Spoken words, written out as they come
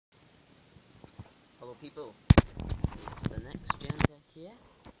people, it's Thenextgentech here.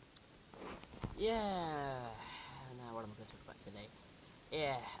 Yeah, now what am I going to talk about today?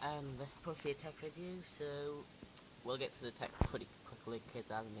 Yeah, this is supposed to be a tech review, so we'll get to the tech pretty quickly because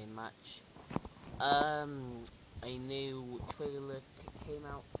it hasn't been much. A new trailer came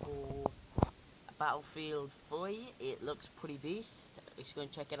out for Battlefield 3. It looks pretty beast. You should go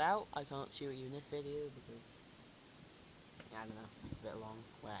and check it out. I can't show you in this video because I don't know, it's a bit long.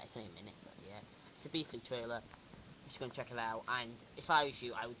 Well, it's only a minute, but yeah, it's a beastly trailer. You should go and check it out. And if I was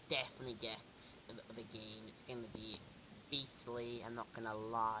you, I would definitely get the game. It's gonna be beastly. I'm not gonna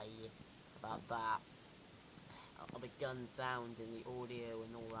lie about that. The gun sound and the audio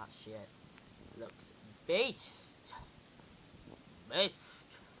and all that shit looks beast.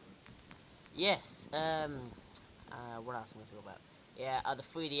 Yes. What else am I going to talk about? Yeah, the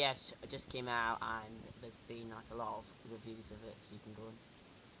 3DS just came out, and there's been like a lot of reviews of it, so you can go and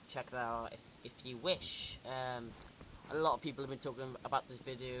check that out if you wish. A lot of people have been talking about this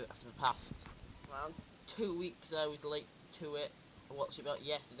video after the past around 2 weeks. I was late to it. I watched it about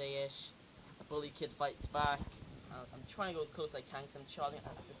yesterday-ish. A bully kid fights back. I'm trying to go as close as I can because I'm charging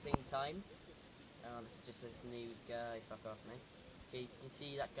at the same time. This is just this news guy. Fuck off, me. Okay, you can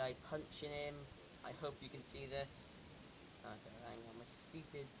see that guy punching him. I hope you can see this. Okay, hang on, my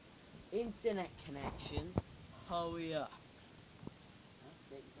stupid internet connection. Hurry up.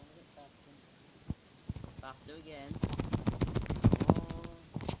 That's it, you're going a bit faster. Faster again.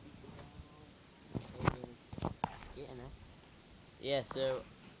 Getting it. Yeah, so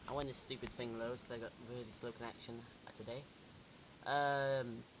I want this stupid thing loads because I got really slow connection today.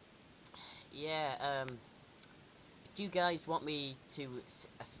 If you guys want me to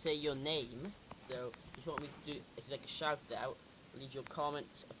say your name, so if you want me to do it's like a shout out, leave your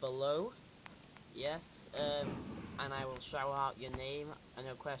comments below. Yes, and I will shout out your name.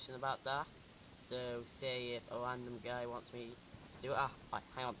 No question about that. So say if a random guy wants me to do it. Right,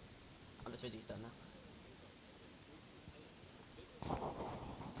 hang on. This video's done now.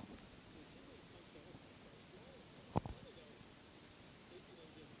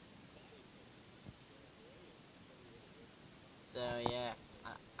 So yeah,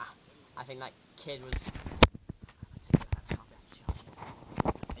 I think that kid was.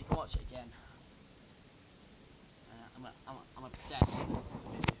 You can watch it again. I'm obsessed with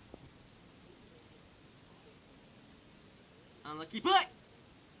this video. Unlucky boy.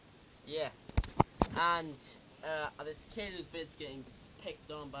 Yeah, and this kid is getting picked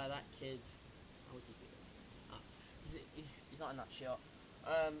on by that kid. How would he do it? He's not in that shot.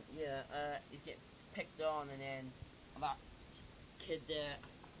 He's getting picked on, and then that kid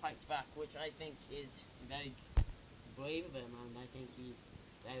fights back, which I think is very brave of him, and I think he's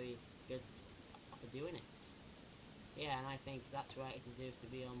very good for doing it. Yeah, and I think that's why it deserves to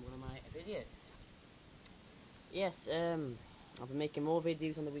be on one of my videos. Yes, I'll be making more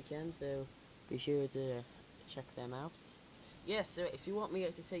videos on the weekend, so be sure to check them out. Yes, so if you want me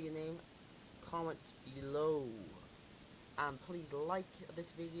to say your name, comment below. And please like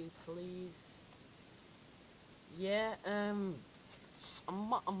this video, please. Yeah,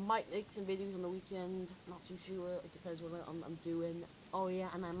 I might make some videos on the weekend, not too sure, it depends on what I'm doing. Oh yeah,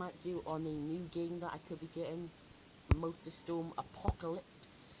 and I might do on a new game that I could be getting, Motorstorm Apocalypse,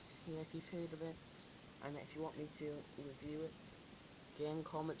 yeah, if you've heard of it. And if you want me to review it, again,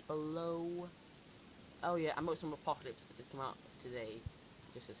 comments below. Oh yeah, and Motorstorm Apocalypse just came out today,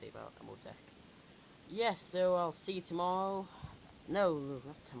 just to say about Tech. Yes, so I'll see you tomorrow. No,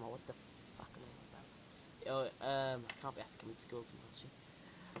 not tomorrow, what the fuck am I about? I can't be asked to come to school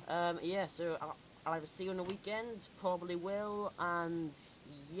tomorrow. Yeah, so I'll either see you on the weekend, probably will, and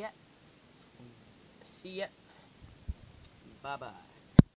yeah, see ya. Bye bye.